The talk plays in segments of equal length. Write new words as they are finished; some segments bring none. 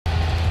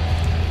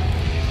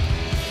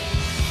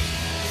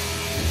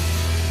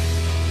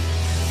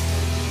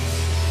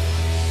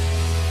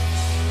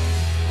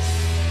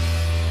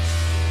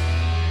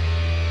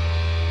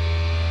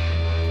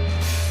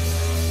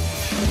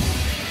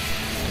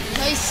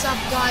what's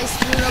up guys,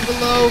 Mira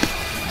below,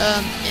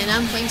 and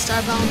I'm playing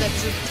Starbound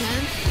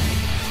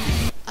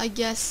S1, I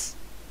guess.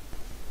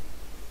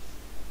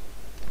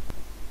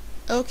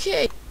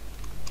 Okay,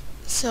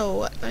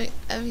 so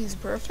everything's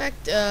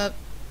perfect, and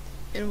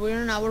we're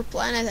on our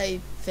planet, I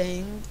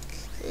think.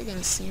 We're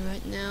gonna see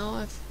right now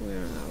if we're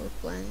on our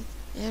planet.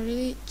 I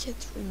really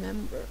can't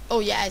remember. Oh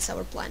yeah, it's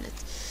our planet.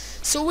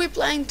 So we're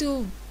planning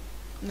to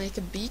make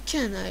a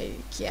beacon, I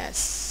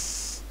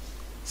guess.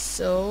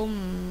 So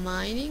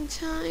mining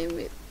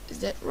time, is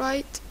that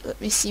right?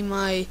 Let me see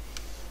my...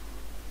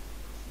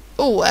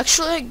 Oh,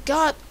 actually I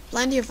got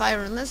plenty of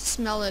iron. Let's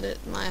smell it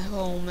at my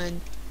home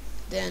and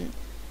then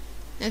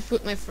let's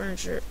put my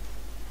furniture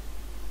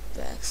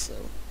back. So,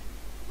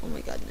 oh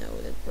my god,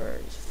 no, that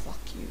bird, fuck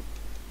you.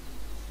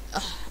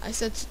 I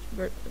said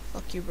bird,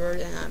 fuck you bird,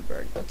 and I'm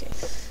bird. Okay,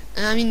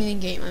 and I'm in the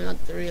game, I'm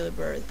not the real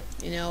bird,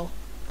 you know.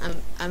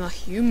 I'm a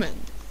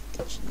human.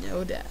 Did you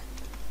know that?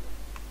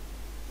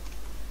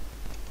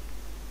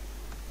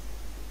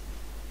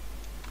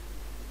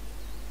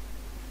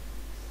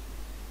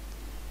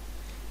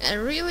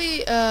 And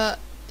really,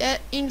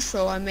 that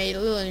intro, I made a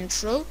little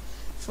intro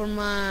for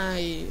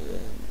my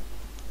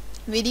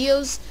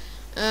videos.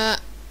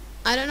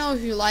 I don't know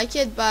if you like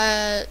it,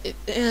 but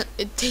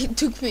it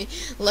took me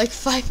like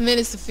 5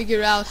 minutes to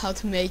figure out how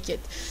to make it.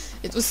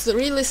 It was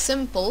really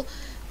simple,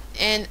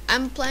 and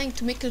I'm planning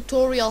to make a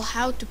tutorial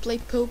how to play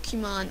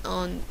Pokemon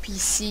on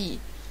PC.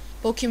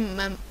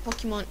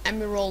 Pokemon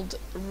Emerald,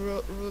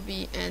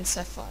 Ruby, and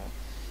Sapphire.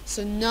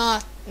 So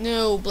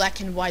no Black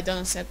and White.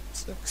 Don't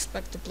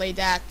expect to play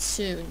that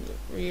soon,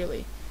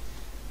 really.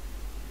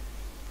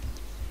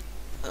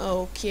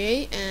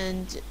 Okay,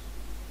 and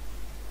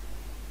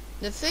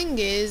the thing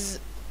is,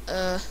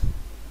 I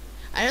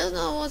don't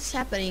know what's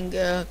happening.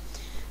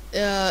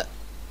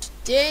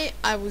 Today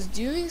I was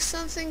doing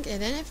something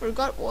and then I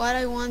forgot what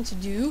I want to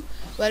do,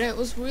 but it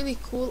was really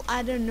cool.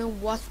 I don't know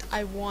what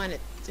I wanted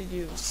to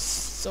do.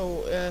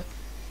 So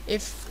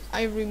if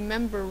I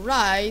remember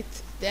right,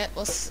 that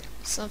was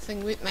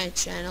something with my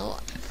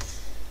channel,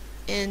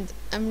 and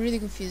I'm really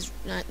confused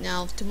right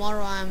now.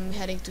 Tomorrow I'm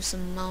heading to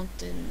some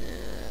mountain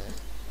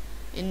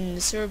in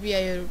Serbia.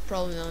 You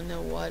probably don't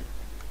know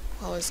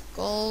how it's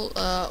called.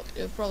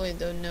 You probably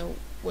don't know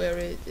where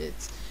it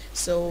is,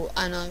 so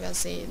I'm not gonna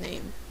say the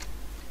name.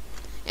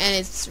 And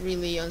it's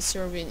really on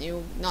Serbian,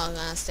 you're not gonna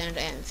understand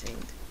anything.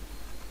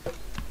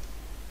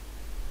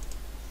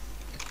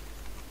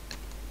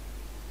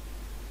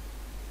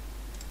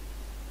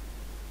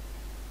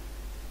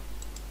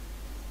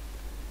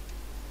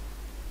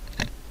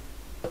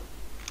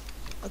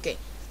 Okay,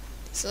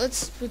 so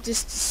let's put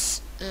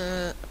this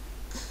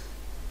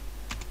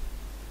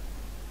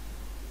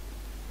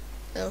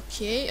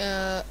okay,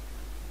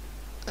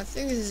 I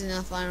think this is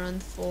enough iron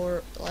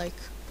for, like,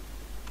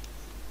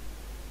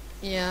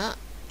 yeah,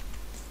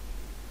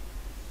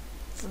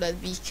 for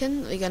that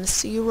beacon. We're gonna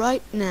see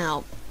right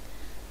now.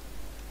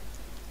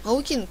 Oh,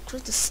 we can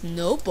create the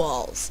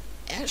snowballs.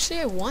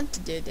 Actually, I want to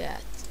do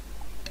that.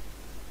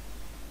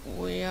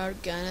 We are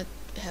gonna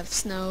have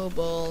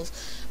snowballs.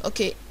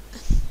 Okay,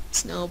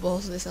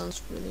 snowballs, this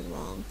sounds really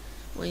wrong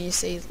when you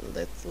say it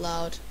that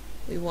loud.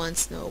 We want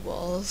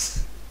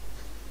snowballs.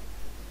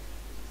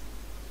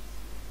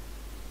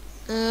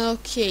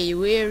 Okay,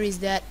 where is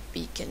that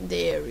beacon?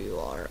 There you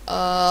are.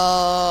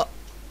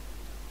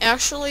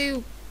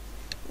 Actually,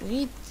 we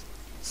need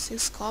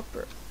 6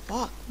 copper.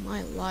 Fuck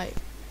my life.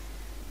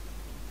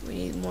 We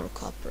need more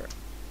copper.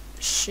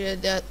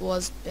 Shit, that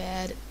was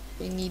bad.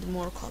 We need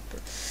more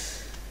copper.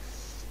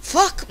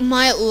 Fuck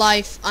my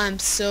life. I'm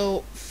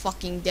so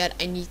fucking dead.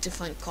 I need to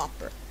find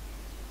copper.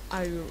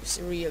 Are you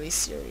really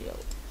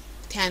serious?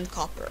 10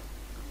 copper.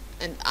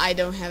 And I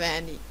don't have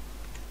any.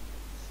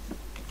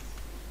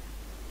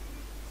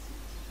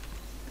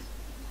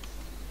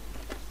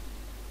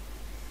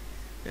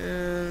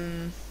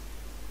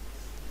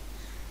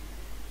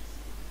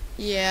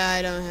 Yeah,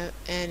 I don't have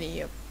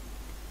any of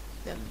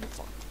them.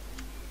 Fuck.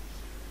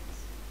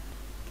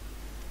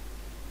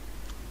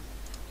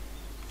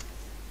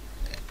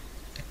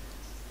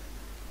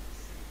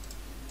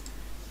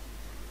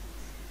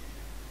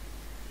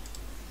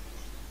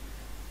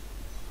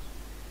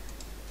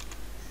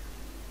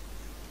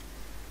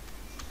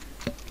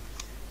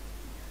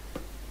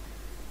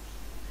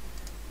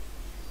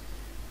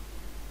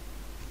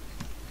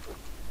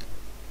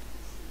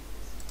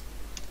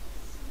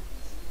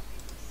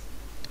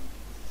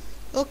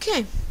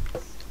 Okay.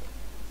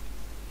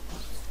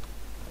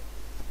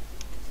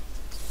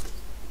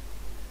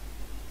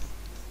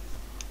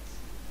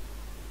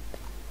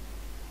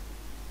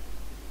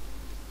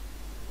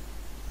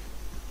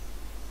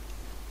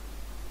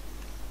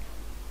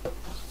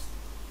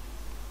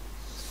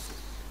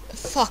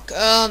 Fuck.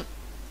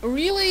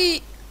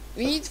 Really,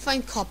 we need to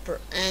find copper,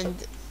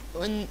 and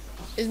when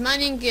is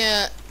mining,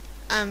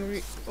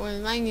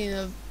 when mining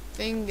a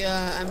thing,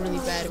 I'm really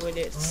bad with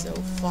it. So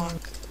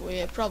fuck.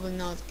 We're probably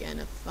not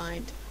gonna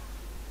find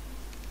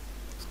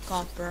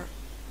copper.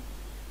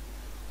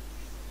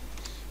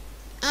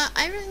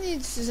 I really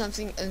need to do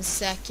something in a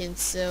second,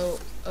 so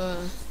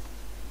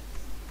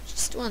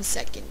Just 1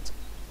 second.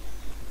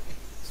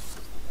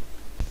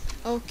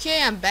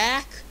 Okay, I'm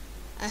back.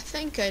 I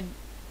think I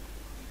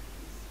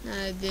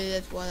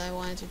did what I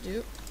wanted to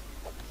do.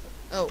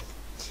 Oh.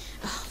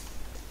 Oh,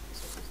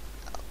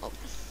 oh.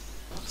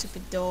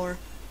 Stupid door.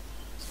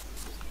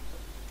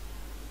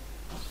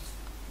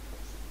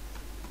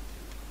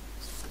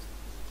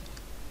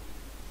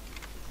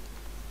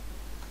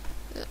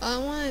 I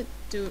want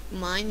to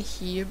mine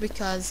here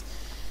because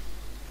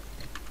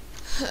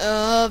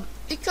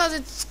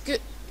it's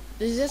good.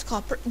 Is it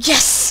copper?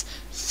 Yes!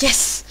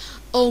 Yes!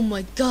 Oh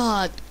my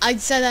god. I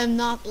said I'm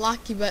not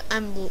lucky, but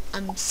I'm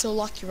so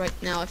lucky right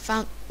now. I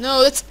found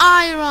no, it's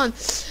iron.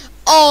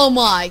 Oh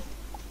my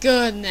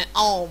goodness.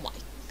 Oh my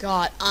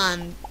god.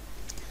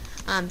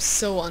 I'm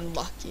so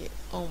unlucky.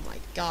 Oh my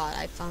god.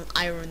 I found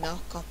iron,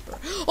 not copper.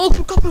 Oh,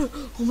 copper.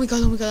 Oh my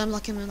god. Oh my god. I'm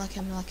lucky. I'm lucky.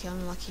 I'm lucky.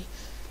 I'm lucky.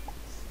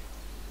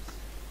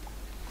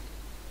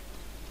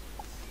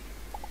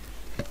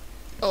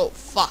 Oh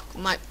fuck.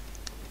 My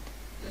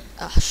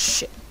ah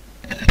shit.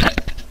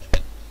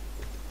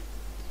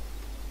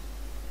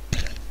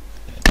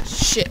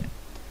 Shit.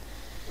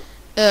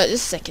 Just a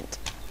second.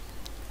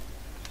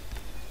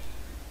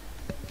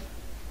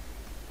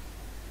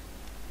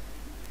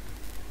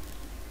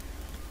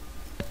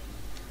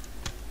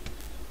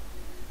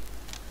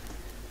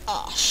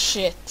 Ah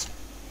shit.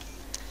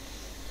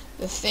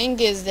 The thing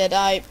is that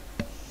I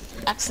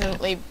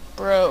accidentally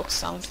broke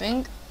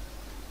something.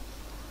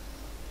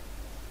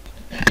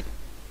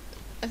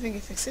 I think I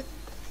fixed it.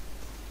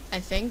 I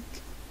think.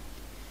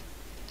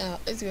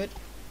 It's good.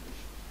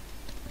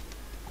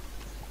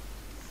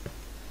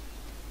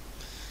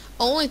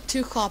 Only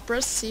 2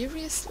 coppers?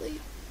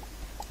 Seriously?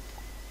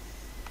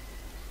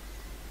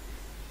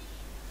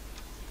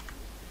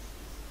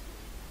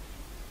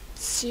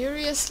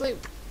 Seriously?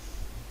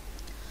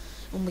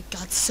 Oh my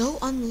god, so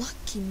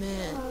unlucky,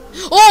 man.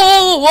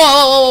 Oh! Whoa!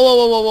 Whoa!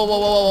 Whoa! Whoa! Whoa! Whoa!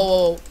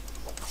 Whoa!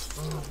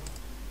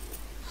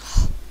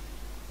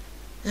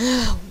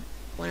 Whoa!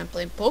 When I'm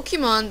playing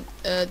Pokemon,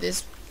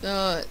 this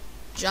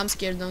jump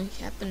scare don't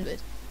happen,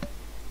 but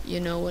you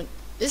know what?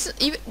 This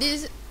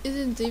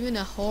isn't even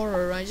a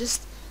horror. I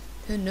just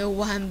don't know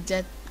why I'm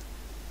dead.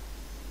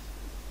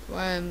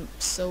 Why I'm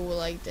so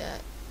like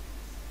that.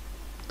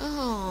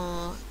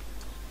 Oh,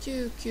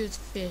 2 cute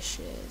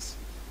fishes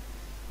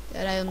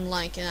that I don't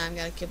like, and I'm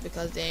gonna kill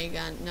because they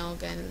not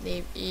gonna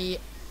leave.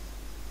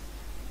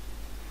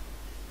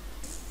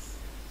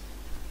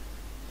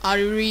 Are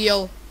you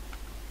real?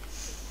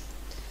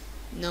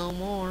 No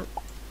more.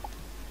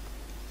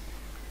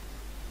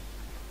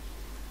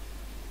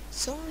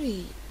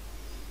 Sorry.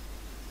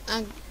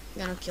 I'm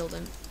gonna kill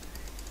them.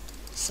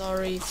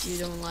 Sorry if you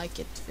don't like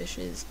it,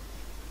 fishes.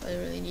 But I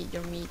really need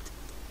your meat.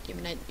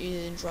 Even if you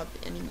didn't drop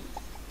any meat.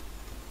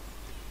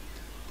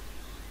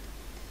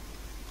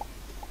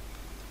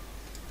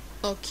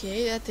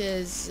 Okay, that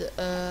is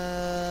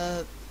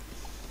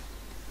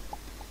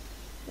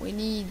we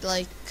need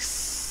like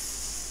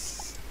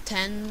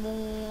 10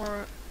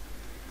 more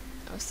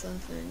or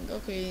something.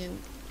 Okay,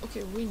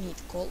 okay, we need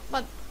coal,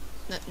 but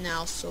not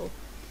now, so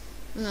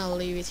I'm gonna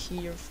leave it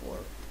here for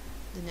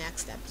the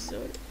next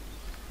episode.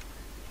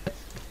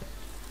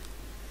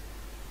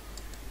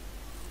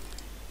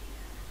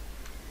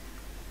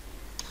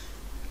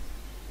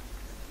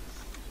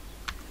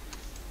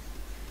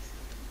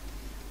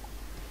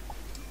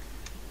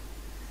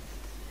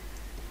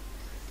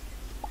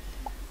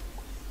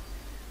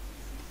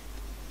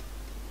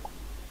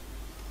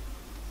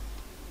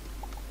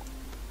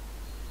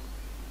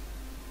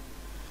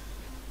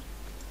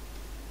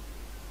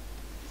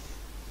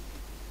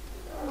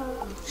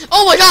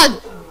 Oh my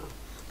god!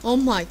 Oh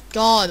my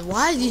god,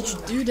 why did you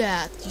do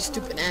that, you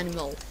stupid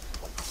animal?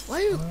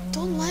 Why you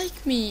don't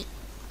like me?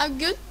 I'm a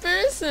good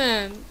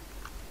person.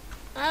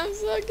 I'm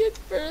so good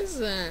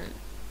person.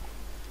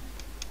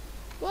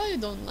 Why you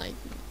don't like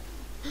me?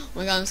 Oh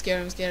my god, I'm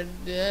scared, I'm scared.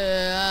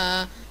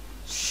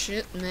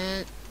 Shit,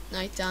 man.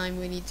 Nighttime,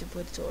 we need to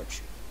put a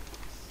torch.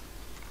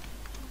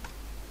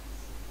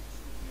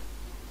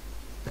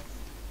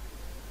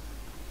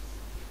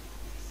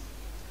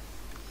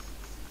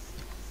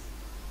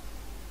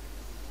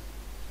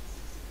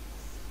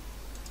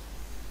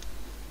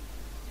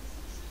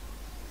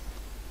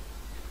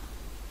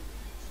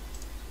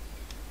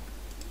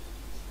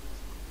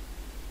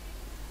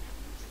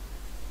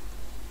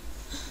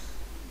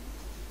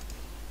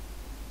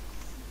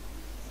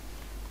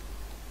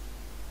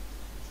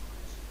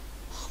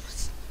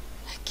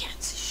 I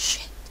can't see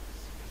shit.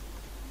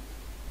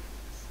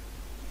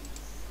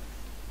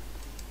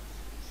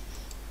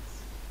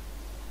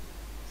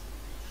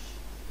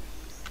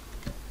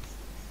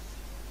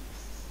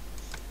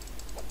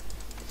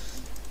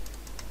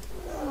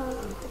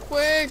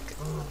 Quick!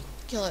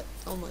 Kill it.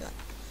 Oh my god.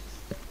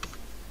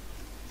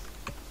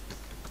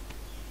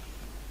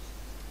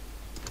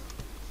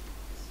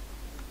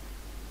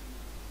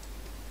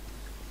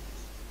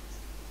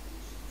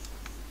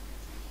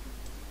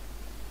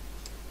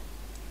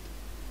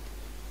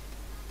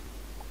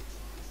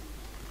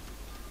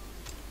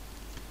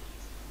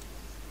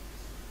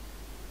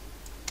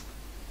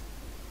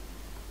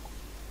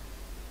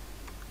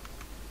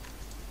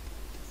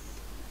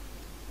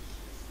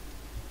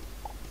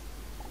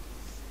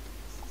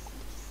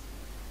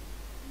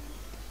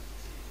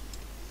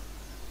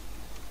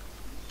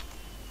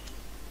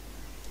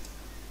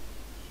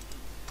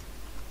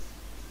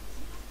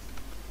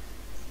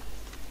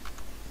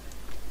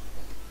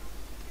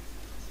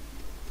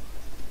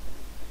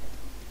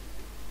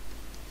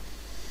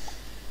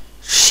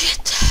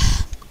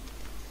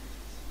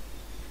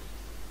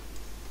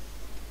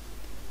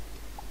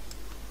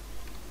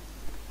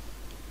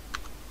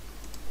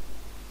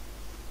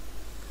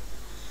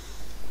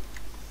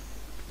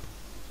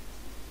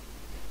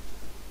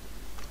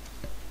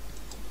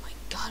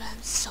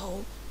 I'm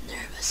so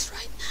nervous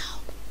right now.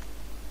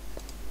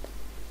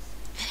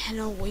 And I don't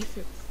know if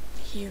you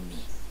hear me,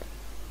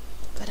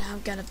 but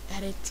I'm gonna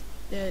edit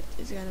that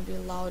it's gonna be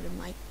loud in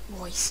my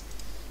voice,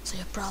 so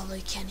you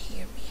probably can't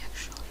hear me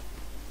actually.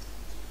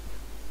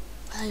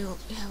 But I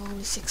only have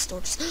only 6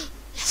 torches.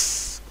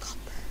 Yes,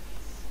 copper.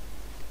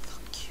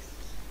 Fuck you.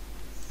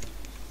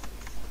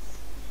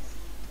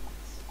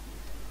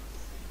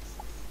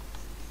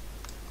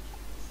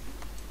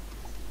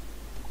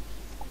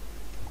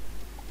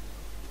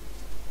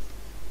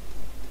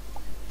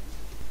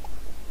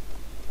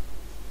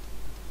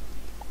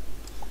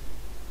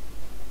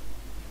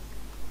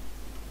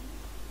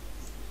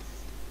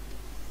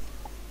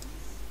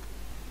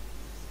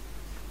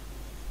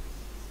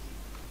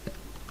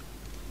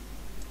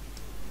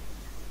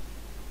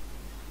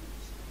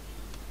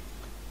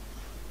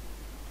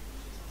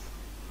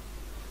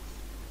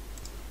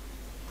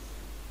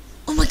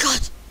 Oh my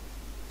god!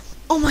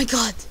 Oh my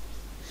god!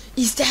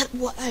 Is that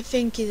what I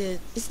think it is?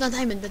 It's not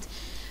diamond, but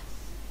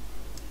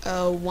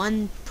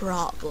one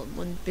problem.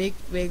 One big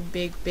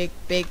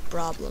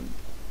problem.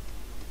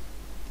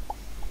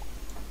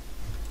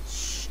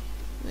 Shh.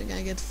 We're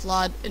gonna get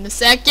flooded in a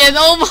second.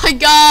 Oh my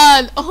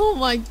god! Oh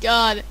my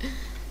god!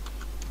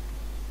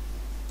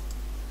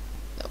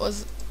 That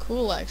was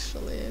cool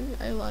actually.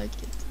 I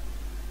like it.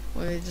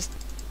 Wait, just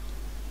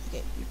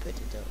okay, you put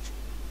it out.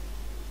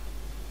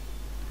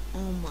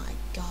 Oh my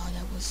god,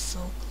 that was so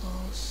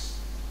close.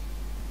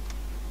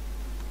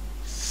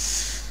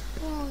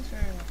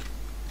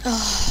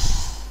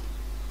 Oh,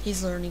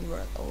 he's learning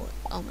work.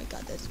 Oh my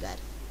god, that's bad.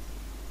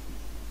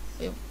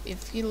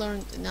 If he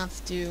learned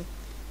enough to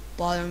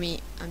bother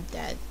me, I'm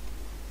dead.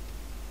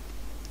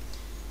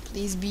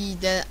 Please be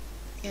that.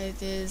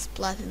 It is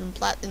platinum,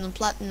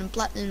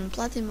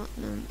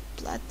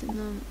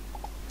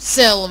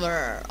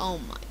 silver. Oh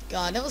my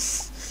god, that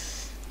was.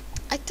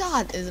 I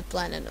thought it was a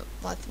platinum.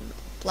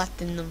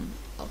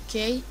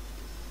 Okay,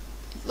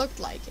 it looked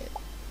like it.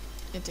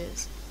 It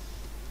is.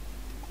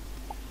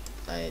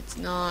 But it's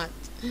not.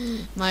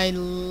 My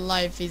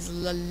life is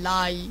a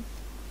lie.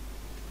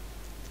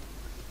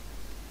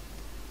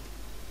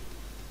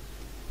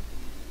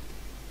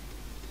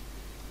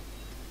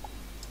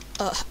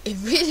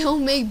 If we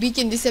don't make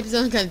beacon this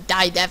episode, I'm gonna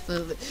die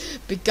definitely.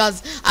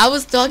 Because I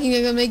was talking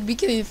I'm gonna make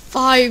beacon in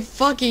 5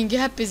 fucking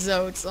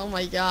episodes. Oh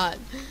my god.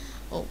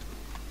 Oh,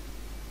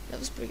 that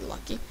was pretty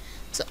lucky.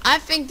 So I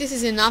think this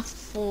is enough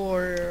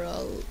for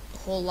a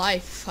whole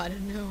life. I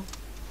don't know.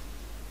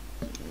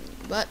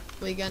 But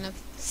we're gonna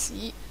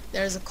see.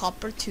 There's a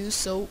copper too,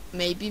 so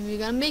maybe we're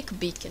gonna make a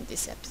beacon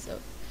this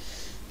episode.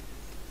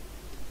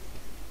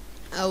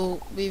 I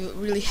will be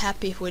really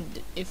happy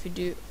if we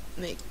do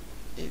make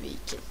a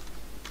beacon.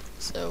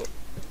 So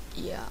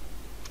yeah,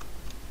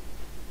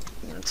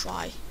 I'm gonna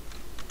try.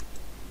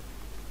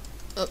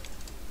 Oh,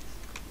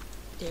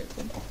 there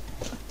we go.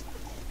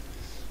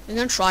 I'm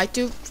gonna try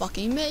to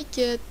fucking make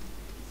it.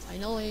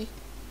 Finally.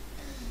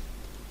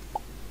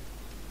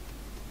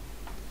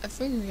 I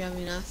think we have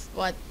enough,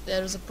 but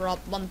there's a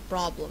one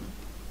problem.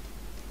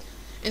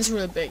 It's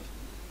really big.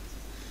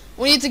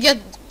 We need to get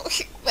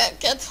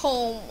back at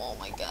home. Oh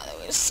my god, I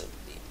was so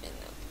deep in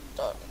the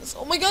darkness.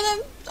 Oh my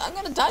god, I'm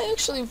gonna die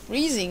actually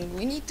freezing.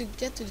 We need to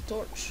get to the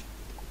torch.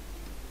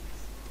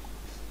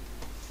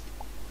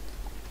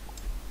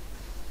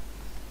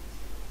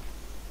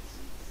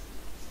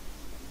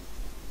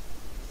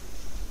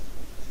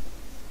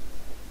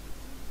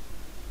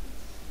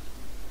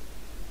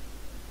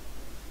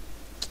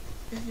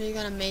 If we're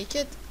gonna make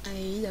it,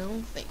 I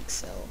don't think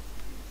so.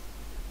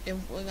 If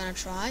we're gonna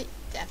try,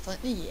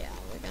 definitely yeah,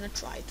 we're gonna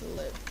try to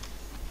live.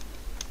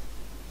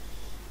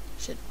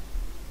 Shit.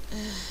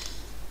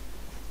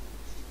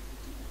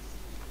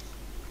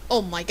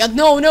 Oh my god,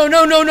 no.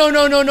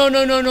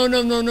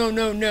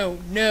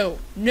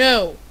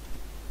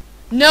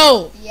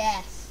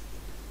 Yes.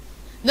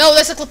 No,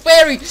 that's a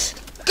Clefairy!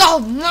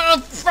 God,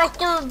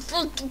 motherfucker!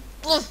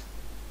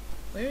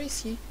 Where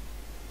is he?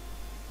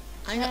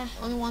 I got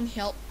only one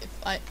help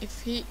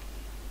if he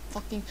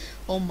fucking.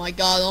 Oh my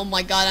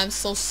god, I'm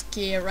so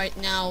scared right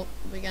now.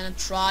 We're gonna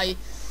try.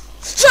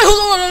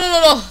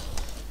 No.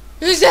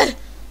 He's dead!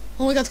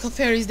 Oh my god,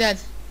 Clefairy is dead.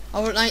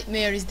 Our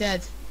nightmare is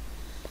dead.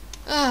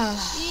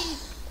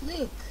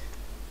 Look.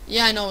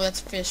 Yeah, I know,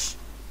 that's fish.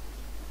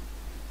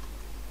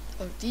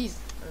 Oh, these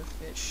are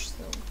fish,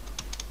 so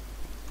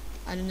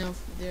I don't know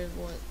if there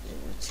were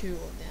 2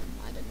 of them.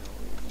 I don't know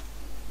really.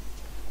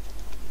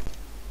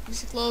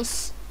 Is it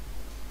close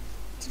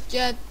to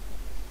get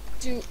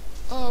to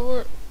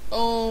our?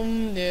 Oh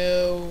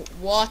no!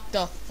 What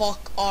the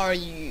fuck are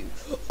you?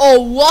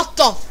 Oh, what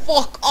the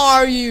fuck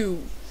are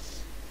you?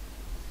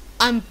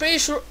 I'm pretty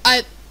sure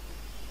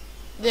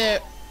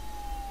they're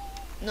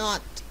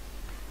not.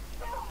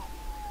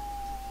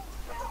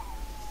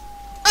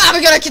 Ah,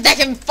 we're gonna attack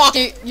him! Fuck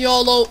it!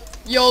 YOLO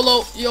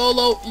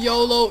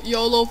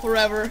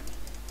forever.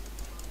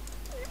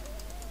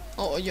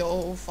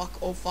 Oh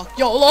fuck,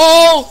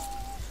 YOLO!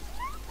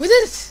 We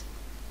did it!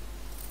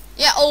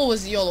 Yeah,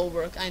 always YOLO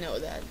work, I know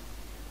that.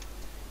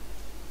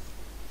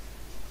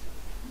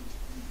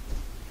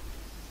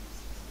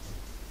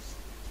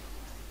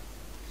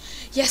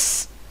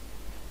 Yes!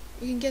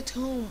 We can get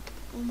home.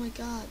 Oh my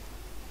god.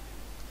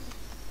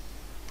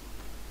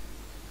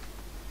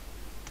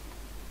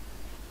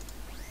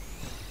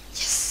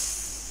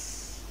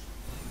 Yes!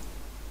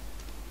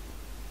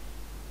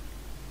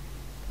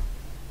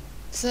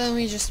 So then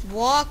we just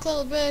walk a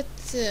little bit,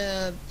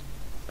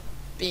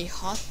 be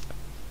hot.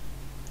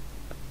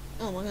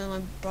 Oh my god,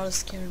 my brother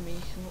scared me.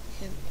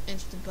 He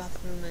entered the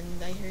bathroom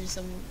and I heard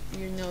some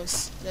weird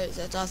noise. I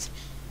thought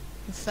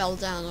he fell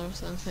down or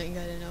something,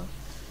 I don't know.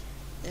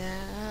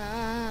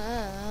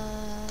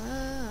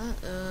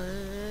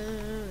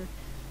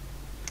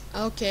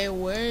 Okay,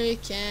 we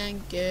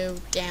can go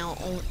down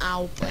on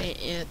our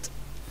planet.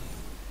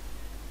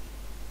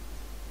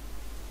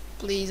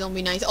 Please don't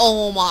be nice.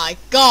 Oh my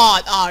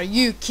god, are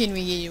you kidding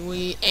me?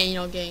 We ain't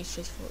no getting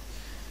straight forward.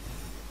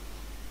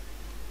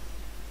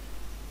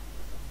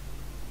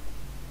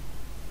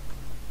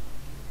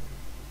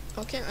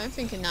 Okay, I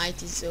think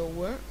night is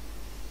over.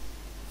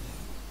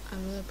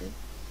 I'm a little bit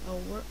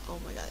over. Oh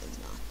my god, it's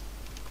not.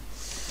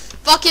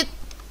 Fuck it!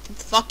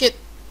 Fuck it!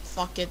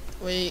 Fuck it.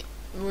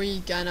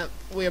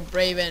 We're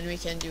brave and we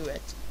can do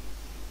it.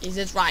 Is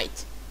it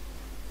right?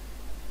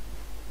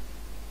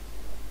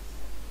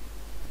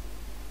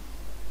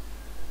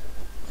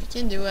 I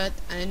can do it.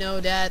 I know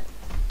that.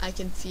 I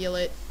can feel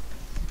it.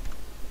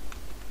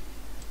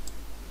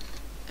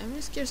 I'm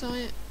really scared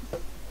something.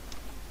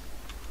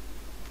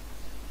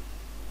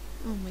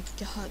 Oh my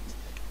god.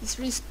 It's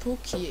really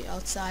spooky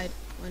outside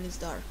when it's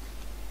dark.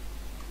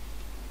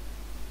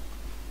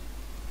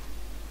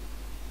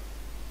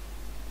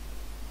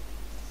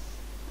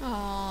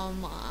 Oh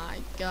my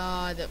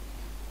god.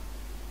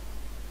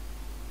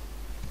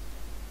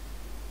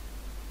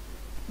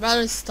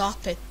 Brother,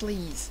 stop it,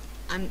 please.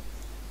 I'm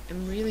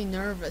really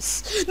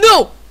nervous.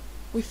 No!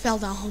 We fell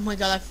down. Oh my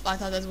god, I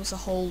thought that was a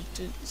hole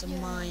to the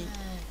mine.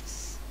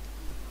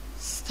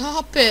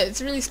 Stop it.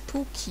 It's really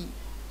spooky.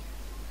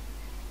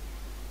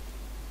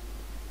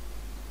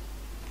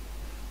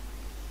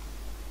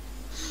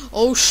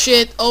 Oh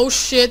shit. Oh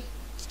shit.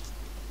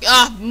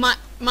 Ah,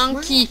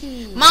 monkey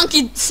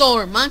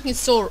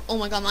sword. Oh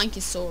my god, monkey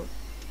sword.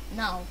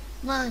 No,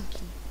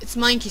 monkey. It's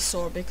monkey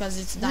sword because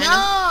it's dino.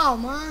 No,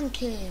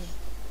 monkey.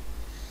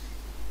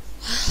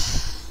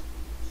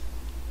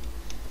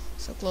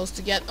 So close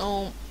to get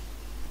home.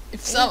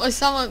 If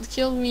someone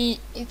killed me,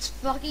 It's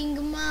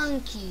fucking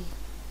monkey.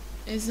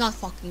 it's not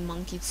fucking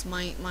monkey. It's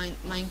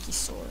monkey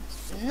sword.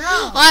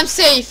 No. I'm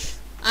safe.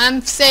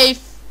 I'm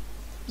safe.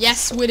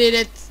 Yes, we did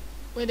it.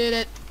 We did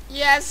it.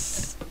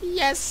 Yes.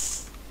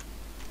 Yes.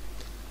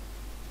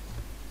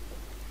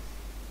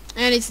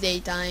 And it's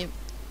daytime.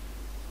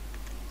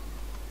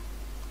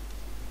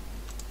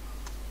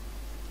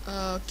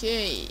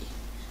 Okay.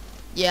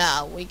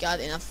 Yeah, we got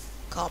enough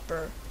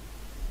copper.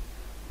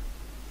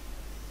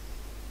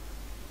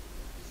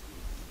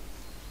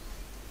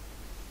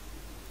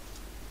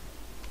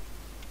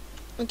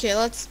 Okay,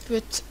 let's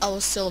put our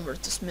silver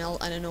to smell.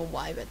 I don't know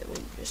why, but we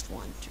just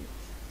want to.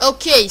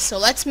 Okay, so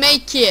let's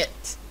make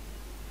it.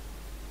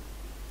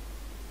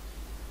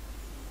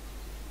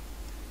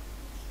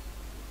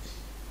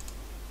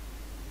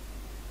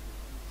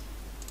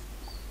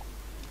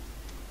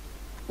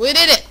 We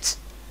did it.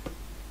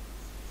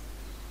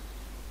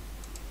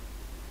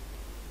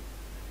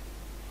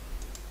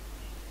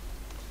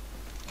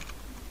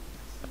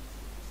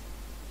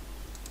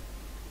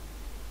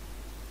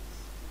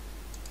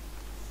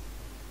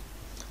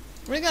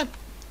 We're gonna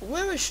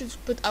where we should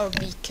put our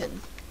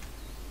beacon.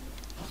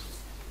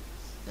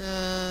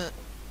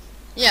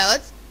 Yeah,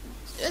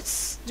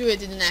 let's do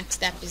it in the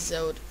next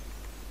episode.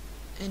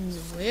 And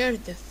where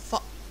the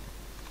fuck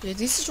did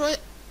this destroy?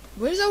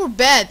 Where's our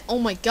bed? Oh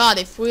my god,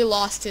 if we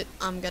lost it,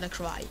 I'm gonna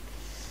cry.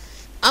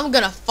 I'm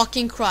gonna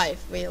fucking cry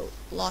if we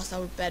lost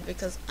our bed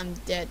because I'm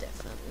dead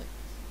definitely.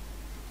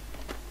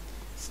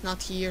 It's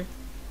not here.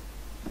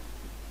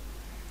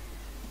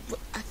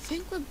 I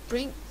think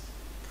we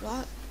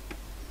brought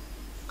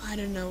I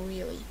don't know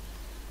really.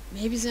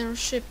 Maybe it's in our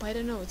ship, I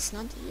don't know, it's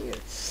not here.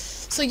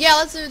 So yeah,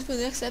 let's do it for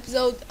the next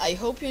episode. I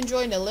hope you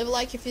enjoyed and leave a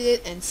like if you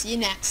did, and see you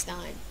next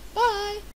time. Bye!